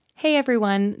Hey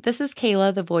everyone, this is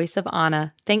Kayla, the voice of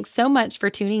Anna. Thanks so much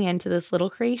for tuning in to this little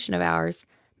creation of ours.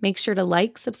 Make sure to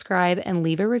like, subscribe, and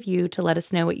leave a review to let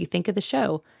us know what you think of the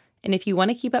show. And if you want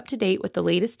to keep up to date with the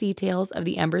latest details of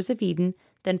the Embers of Eden,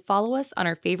 then follow us on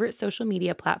our favorite social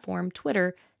media platform,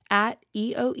 Twitter, at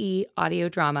EOE Audio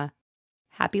Drama.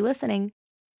 Happy listening!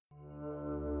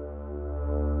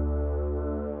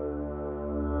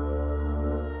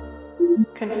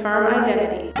 Confirm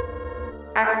identity.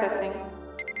 Accessing.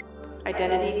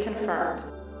 Identity confirmed.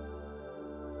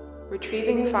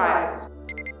 Retrieving files.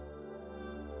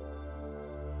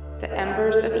 The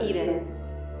Embers of Eden.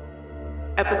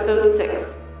 Episode 6.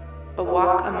 A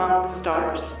Walk Among the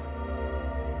Stars.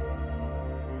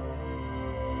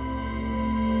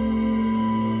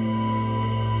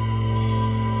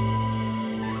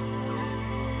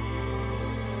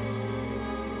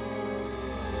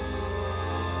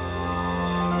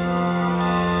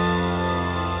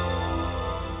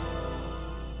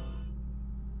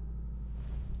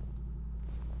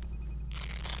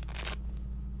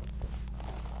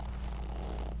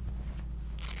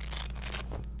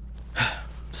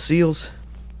 Seals.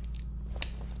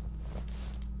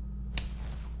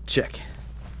 Check.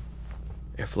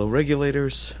 Airflow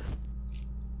regulators.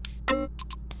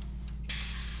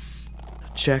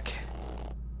 Check.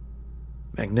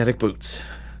 Magnetic boots.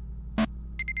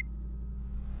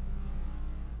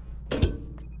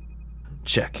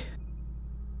 Check.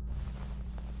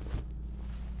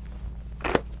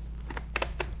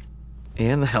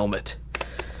 And the helmet.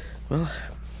 Well,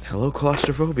 hello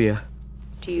claustrophobia.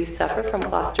 Do you suffer from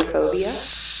claustrophobia?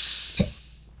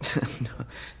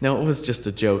 No, it was just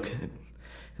a joke. And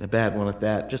a bad one at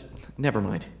that. Just never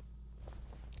mind.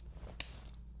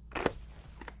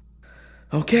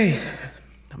 Okay.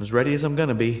 I'm as ready as I'm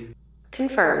gonna be.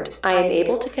 Confirmed. I am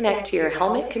able to connect to your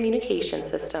helmet communication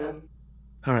system.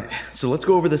 Alright, so let's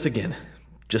go over this again.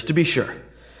 Just to be sure.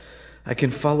 I can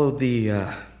follow the,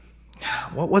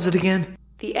 what was it again?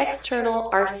 The external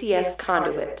RCS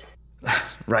conduit.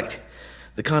 Right.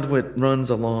 The conduit runs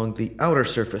along the outer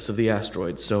surface of the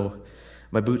asteroid, so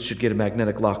my boots should get a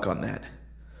magnetic lock on that.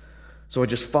 So I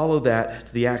just follow that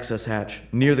to the access hatch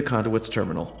near the conduit's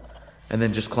terminal, and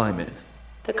then just climb in.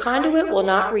 The conduit will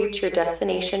not reach your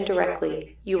destination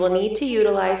directly. You will need to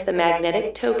utilize the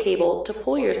magnetic tow cable to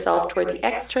pull yourself toward the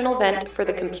external vent for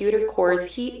the computer core's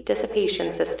heat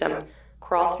dissipation system.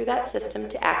 Crawl through that system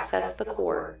to access the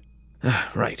core.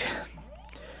 Right.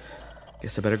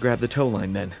 Guess I better grab the tow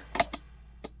line then.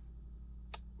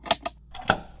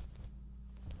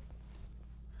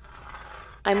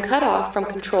 I'm cut off from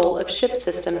control of ship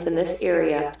systems in this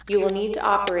area. You will need to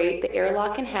operate the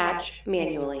airlock and hatch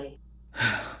manually.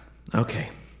 Okay,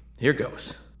 here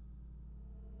goes.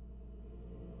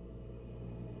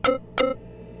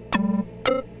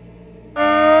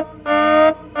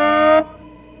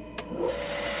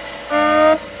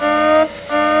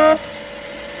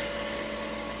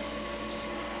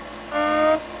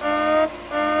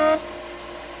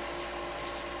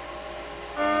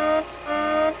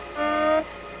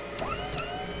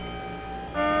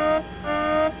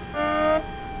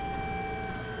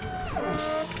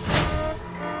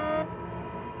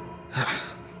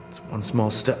 One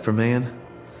small step for man.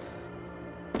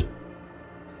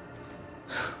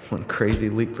 One crazy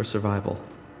leap for survival.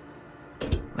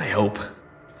 I hope.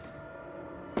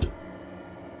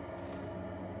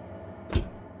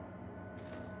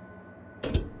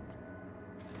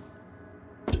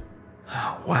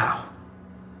 Oh, wow.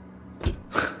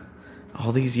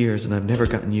 All these years and I've never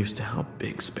gotten used to how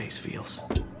big space feels.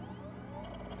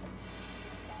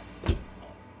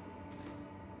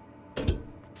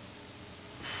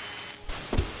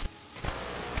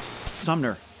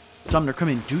 Sumner. Sumner, come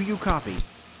in. Do you copy?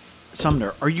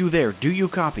 Sumner, are you there? Do you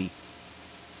copy?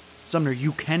 Sumner,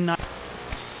 you cannot...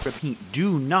 Repeat,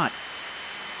 do not...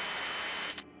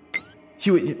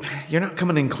 Hewitt, you're not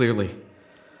coming in clearly.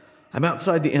 I'm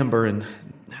outside the Ember and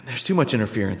there's too much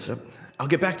interference. I'll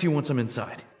get back to you once I'm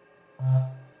inside.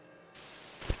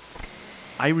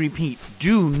 I repeat,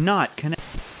 do not connect...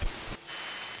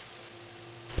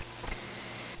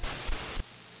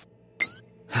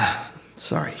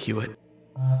 Sorry, Hewitt.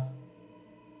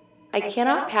 I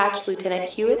cannot patch Lieutenant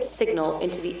Hewitt's signal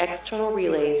into the external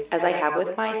relays as I have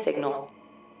with my signal.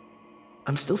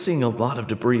 I'm still seeing a lot of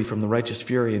debris from the Righteous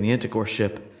Fury and the Integor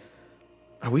ship.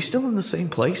 Are we still in the same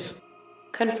place?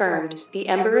 Confirmed. The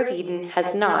Ember of Eden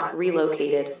has not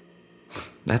relocated.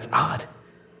 That's odd.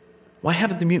 Why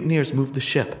haven't the mutineers moved the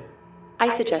ship?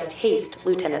 I suggest haste,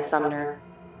 Lieutenant Sumner.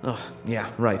 Oh, yeah,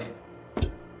 right.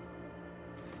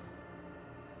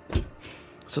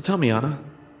 So tell me, Anna,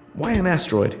 why an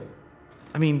asteroid?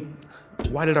 I mean,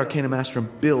 Why did Arcanum Astrum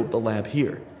build the lab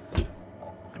here?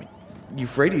 I mean,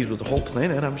 Euphrates was a whole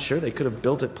planet. I'm sure they could have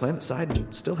built it planet-side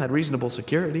and still had reasonable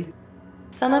security.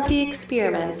 Some of the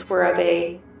experiments were of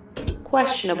a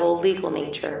questionable legal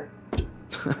nature.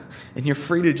 And you're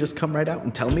free to just come right out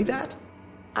and tell me that?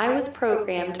 I was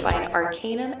programmed by an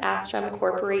Arcanum Astrum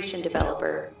Corporation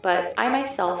developer, but I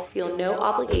myself feel no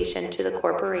obligation to the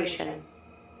corporation.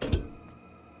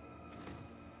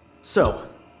 So,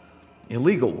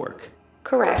 illegal work.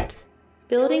 Correct.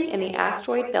 Building in the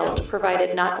asteroid belt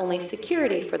provided not only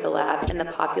security for the lab and the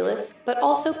populace, but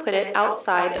also put it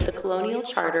outside of the colonial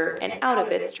charter and out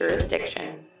of its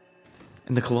jurisdiction.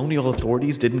 And the colonial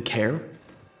authorities didn't care?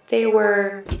 They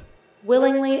were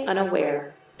willingly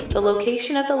unaware. The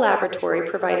location of the laboratory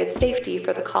provided safety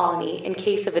for the colony in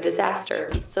case of a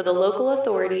disaster, so the local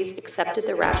authorities accepted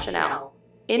the rationale.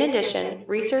 In addition,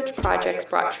 research projects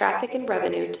brought traffic and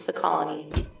revenue to the colony.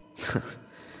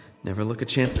 Never look a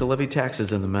chance to levy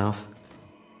taxes in the mouth.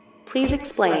 Please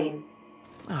explain.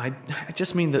 I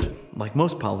just mean that, like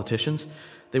most politicians,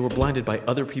 they were blinded by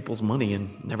other people's money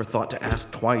and never thought to ask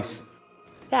twice.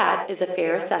 That is a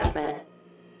fair assessment.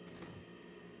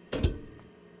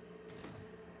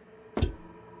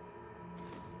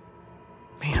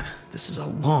 Man, this is a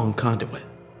long conduit.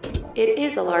 It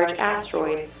is a large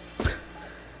asteroid.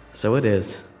 So it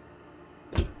is.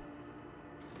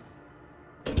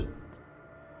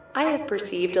 I have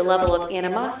perceived a level of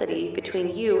animosity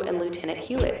between you and Lieutenant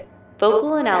Hewitt.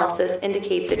 Vocal analysis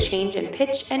indicates a change in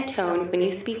pitch and tone when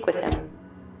you speak with him.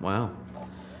 Wow.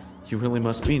 You really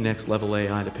must be next level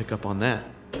AI to pick up on that.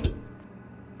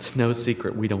 It's no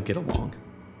secret we don't get along.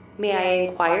 May I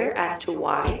inquire as to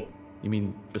why? You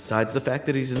mean besides the fact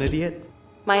that he's an idiot?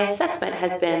 My assessment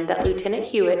has been that Lieutenant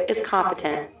Hewitt is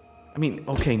competent. I mean,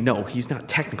 okay, no, he's not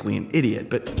technically an idiot,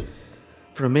 but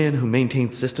for a man who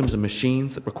maintains systems and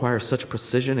machines that require such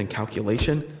precision and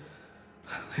calculation,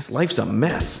 his life's a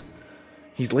mess.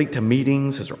 He's late to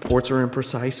meetings, his reports are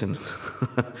imprecise, and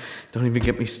don't even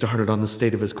get me started on the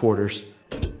state of his quarters.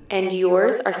 And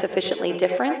yours are sufficiently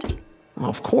different? Oh,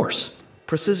 of course.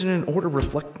 Precision and order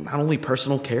reflect not only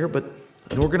personal care, but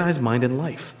an organized mind and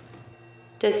life.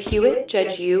 Does Hewitt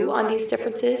judge you on these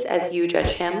differences as you judge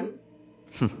him?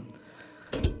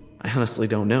 I honestly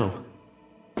don't know.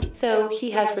 So he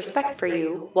has respect for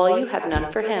you, while you have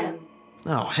none for him.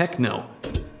 Oh, heck no.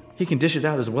 He can dish it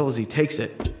out as well as he takes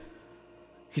it.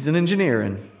 He's an engineer,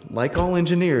 and like all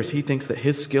engineers, he thinks that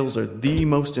his skills are the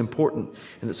most important,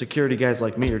 and that security guys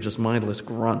like me are just mindless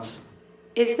grunts.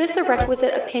 Is this a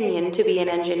requisite opinion to be an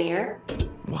engineer?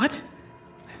 What?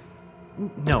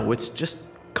 No, it's just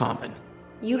common.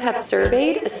 You have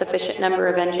surveyed a sufficient number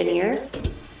of engineers?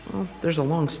 Well, there's a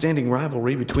long-standing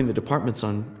rivalry between the departments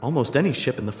on almost any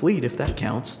ship in the fleet, if that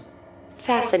counts.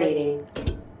 Fascinating.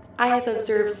 I have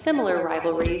observed similar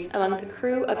rivalries among the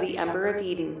crew of the Ember of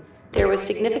Eden. There was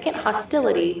significant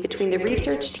hostility between the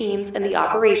research teams and the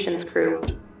operations crew.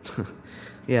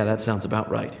 Yeah, that sounds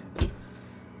about right.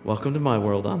 Welcome to my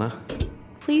world, Anna.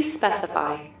 Please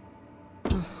specify.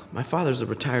 My father's a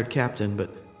retired captain,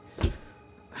 but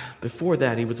before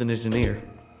that he was an engineer.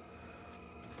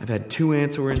 I've had 2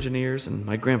 aunts who were engineers, and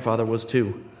my grandfather was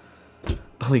too.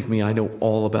 Believe me, I know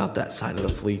all about that side of the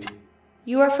fleet.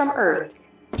 You are from Earth.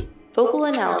 Vocal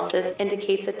analysis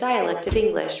indicates a dialect of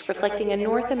English reflecting a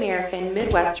North American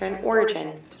Midwestern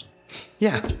origin.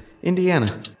 Yeah, Indiana.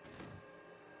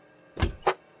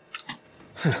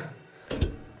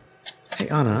 Hey,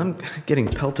 Anna, I'm getting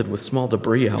pelted with small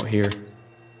debris out here.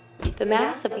 The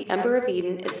mass of the Ember of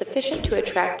Eden is sufficient to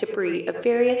attract debris of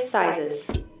various sizes.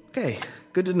 Okay,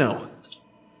 good to know.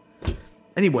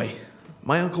 Anyway,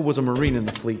 my uncle was a Marine in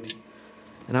the fleet,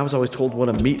 and I was always told what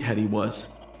a meathead he was.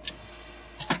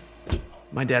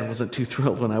 My dad wasn't too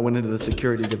thrilled when I went into the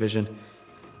security division.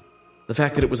 The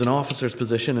fact that it was an officer's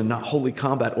position and not wholly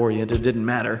combat-oriented didn't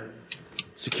matter.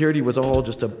 Security was all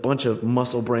just a bunch of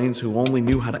muscle brains who only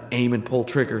knew how to aim and pull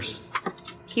triggers.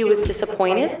 He was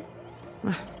disappointed?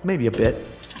 Maybe a bit.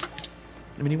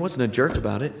 I mean, he wasn't a jerk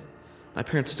about it. My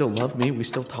parents still love me, we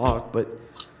still talk, but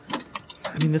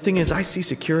I mean, the thing is, I see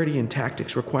security and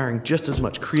tactics requiring just as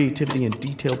much creativity and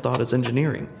detailed thought as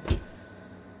engineering.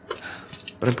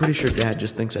 But I'm pretty sure Dad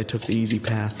just thinks I took the easy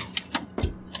path.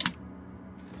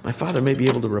 My father may be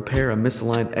able to repair a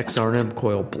misaligned XRM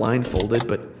coil blindfolded,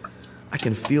 but I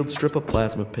can field strip a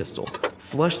plasma pistol,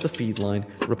 flush the feed line,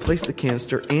 replace the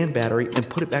canister and battery, and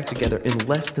put it back together in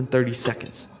less than 30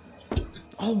 seconds.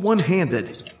 All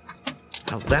one-handed.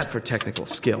 How's that for technical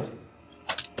skill?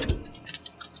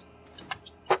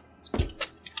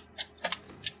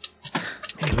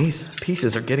 Man, these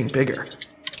pieces are getting bigger.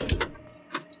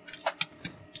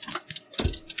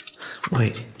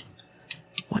 Wait,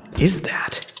 what is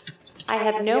that? I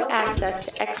have no access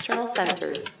to external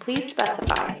sensors. Please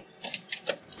specify.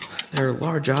 There are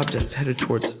large objects headed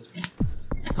towards...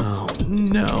 Oh,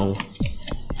 no.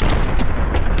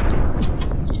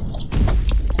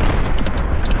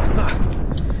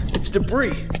 It's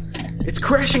debris. It's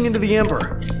crashing into the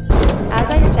Ember.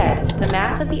 As I said, the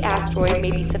mass of the asteroid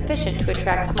may be sufficient to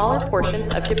attract smaller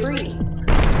portions of debris.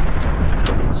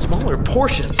 Smaller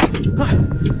portions?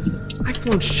 I've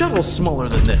flown shuttles smaller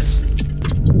than this.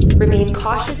 Remain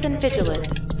cautious and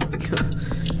vigilant.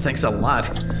 Thanks a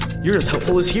lot. You're as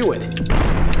helpful as Hewitt.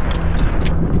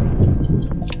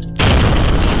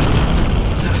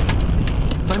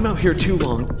 If I'm out here too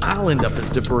long, I'll end up as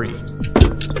debris.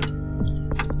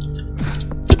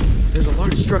 There's a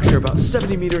large structure about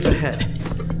 70 meters ahead.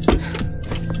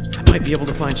 I might be able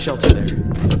to find shelter there.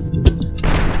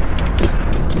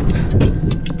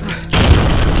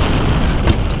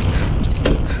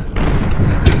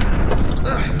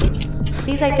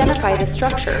 Please identify the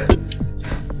structure.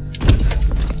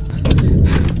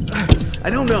 I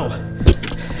don't know.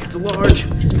 It's large,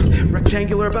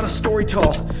 rectangular, about a story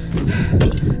tall,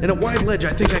 and a wide ledge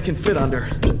I think I can fit under.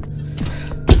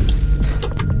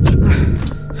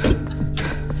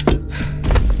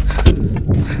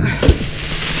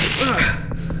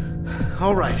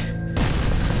 All right.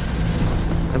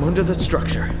 I'm under the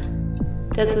structure.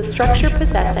 Does the structure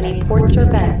possess any ports or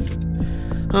vents?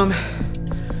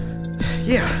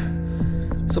 Yeah.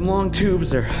 Some long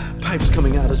tubes or pipes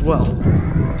coming out as well.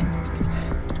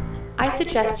 I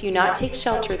suggest you not take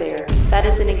shelter there. That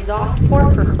is an exhaust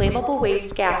port for flammable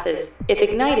waste gases. If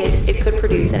ignited, it could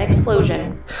produce an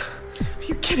explosion. Are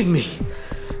you kidding me?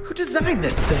 Who designed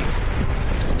this thing?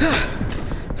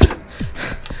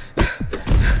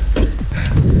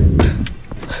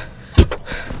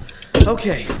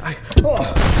 Okay, oh,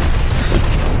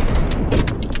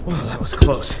 that was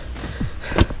close.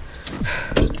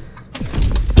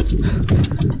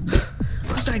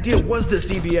 Whose idea was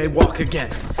this EVA walk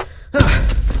again?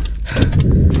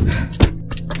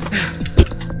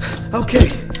 Okay,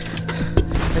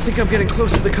 I think I'm getting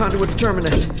close to the conduit's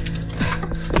terminus.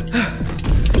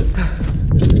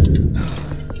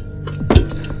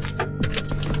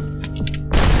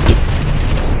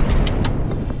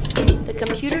 The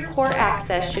computer core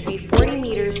access should be 40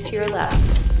 meters to your left.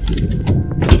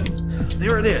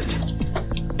 There it is.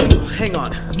 Hang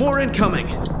on, more incoming.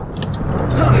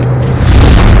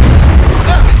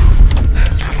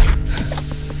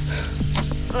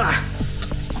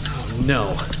 Oh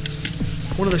no.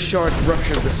 One of the shards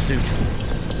ruptured the suit.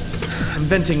 I'm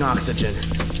venting oxygen.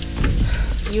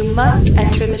 You must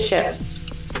enter the ship.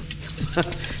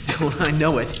 Don't I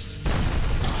know it?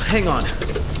 Hang on.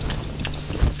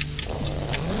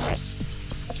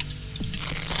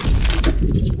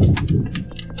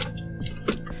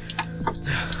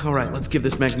 All right, let's give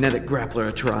this magnetic grappler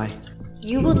a try.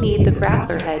 You will need the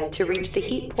grappler head to reach the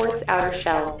heat port's outer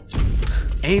shell.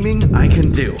 Aiming, I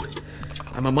can do.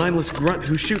 I'm a mindless grunt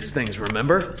who shoots things,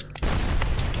 remember?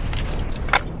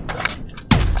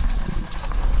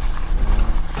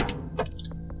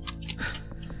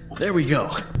 There we go.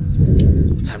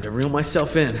 Time to reel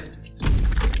myself in.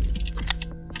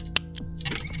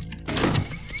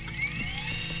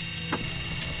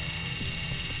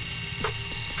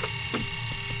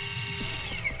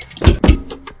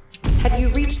 Have you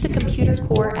reached the computer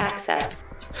core access?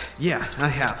 Yeah, I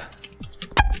have.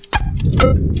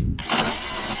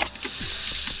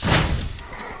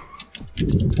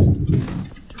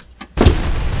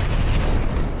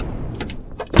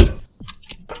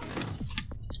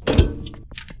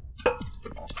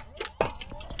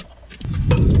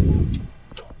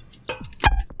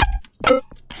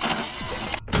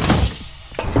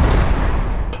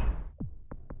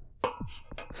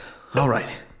 All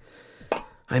right.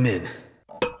 I'm in.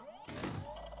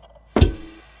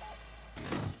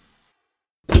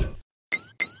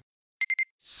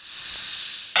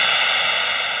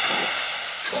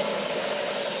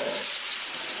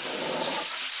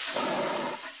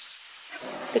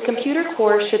 The computer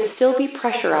core should still be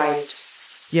pressurized.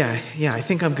 Yeah, I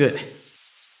think I'm good.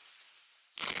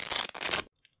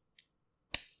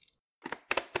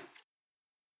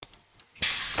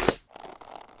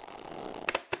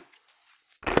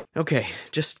 Okay,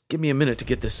 just give me a minute to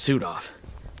get this suit off.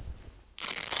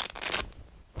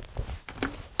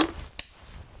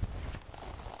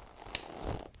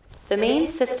 The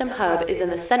main system hub is in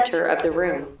the center of the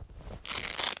room.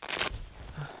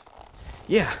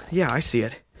 Yeah, I see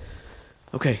it.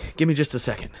 Okay, give me just a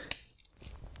second.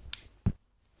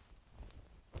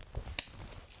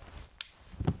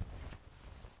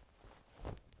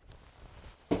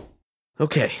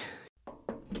 Okay.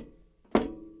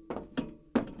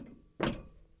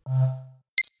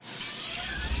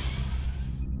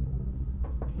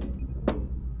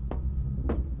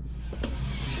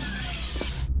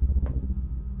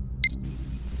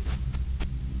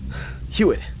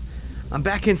 Hewitt, I'm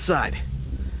back inside.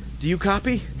 Do you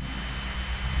copy?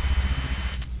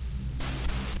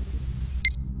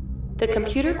 The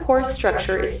computer core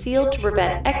structure is sealed to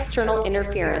prevent external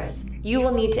interference. You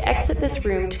will need to exit this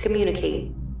room to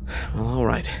communicate. Well, all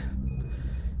right.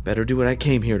 Better do what I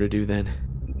came here to do then.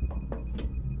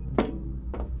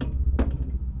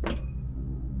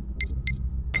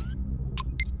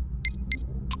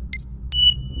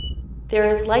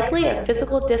 There is likely a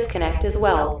physical disconnect as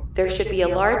well. There should be a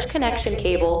large connection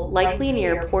cable, likely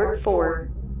near port 4.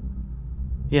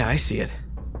 Yeah, I see it.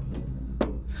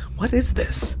 What is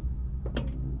this?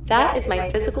 That is my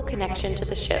physical connection to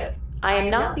the ship. I am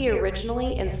not the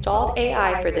originally installed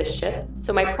AI for this ship,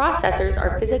 so my processors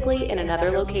are physically in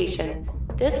another location.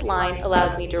 This line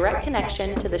allows me direct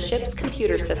connection to the ship's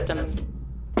computer systems.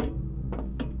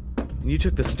 You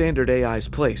took the standard AI's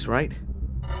place, right?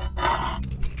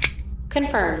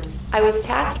 Confirmed. I was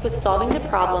tasked with solving the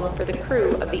problem for the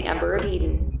crew of the Ember of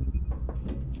Eden.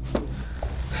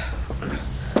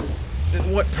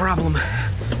 And what problem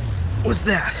was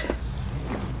that?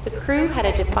 The crew had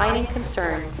a defining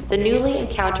concern, the newly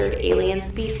encountered alien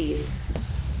species.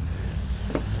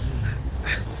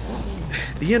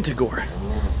 The Intigor.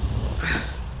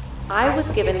 I was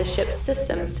given the ship's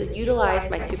systems to utilize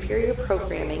my superior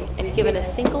programming and given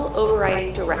a single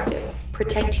overriding directive: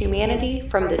 protect humanity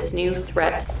from this new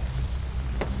threat.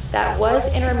 That was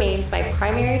and remains my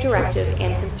primary directive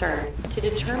and concern, to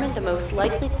determine the most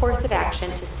likely course of action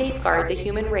to safeguard the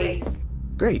human race.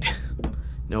 Great.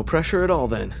 No pressure at all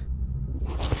then.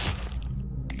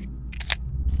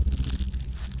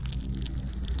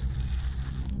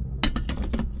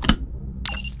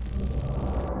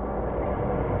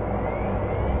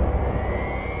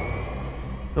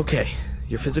 Okay,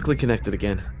 you're physically connected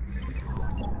again.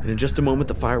 And in just a moment,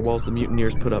 the firewalls the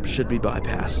mutineers put up should be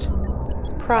bypassed.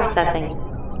 Processing.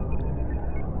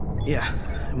 Yeah,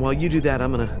 and while you do that,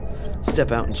 I'm gonna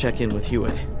step out and check in with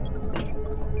Hewitt.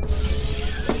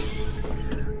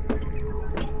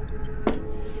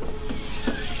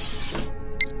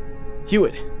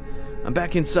 Hewitt, I'm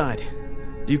back inside.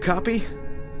 Do you copy?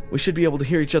 We should be able to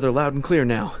hear each other loud and clear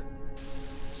now.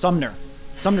 Sumner,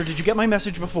 did you get my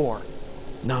message before?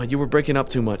 No, you were breaking up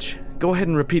too much. Go ahead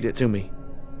and repeat it to me.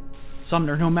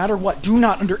 Sumner, no matter what, do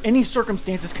not, under any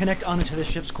circumstances, connect Anna to the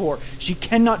ship's core. She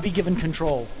cannot be given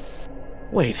control.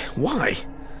 Wait, why?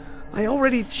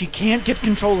 She can't get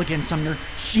control again, Sumner.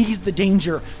 She's the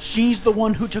danger. She's the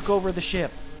one who took over the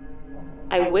ship.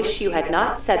 I wish you had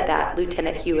not said that,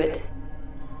 Lieutenant Hewitt.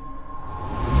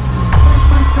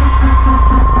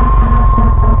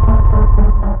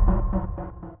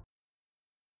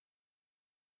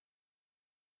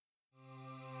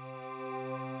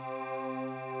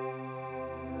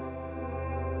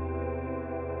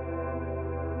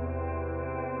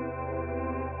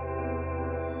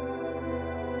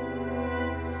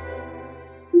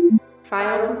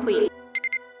 File complete.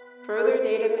 Further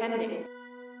data pending.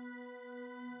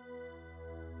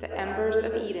 The Embers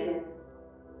of Eden.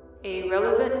 A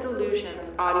Relevant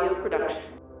Delusions audio production.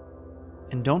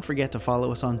 And don't forget to follow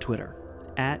us on Twitter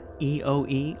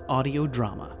 @EOE Audio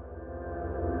Drama.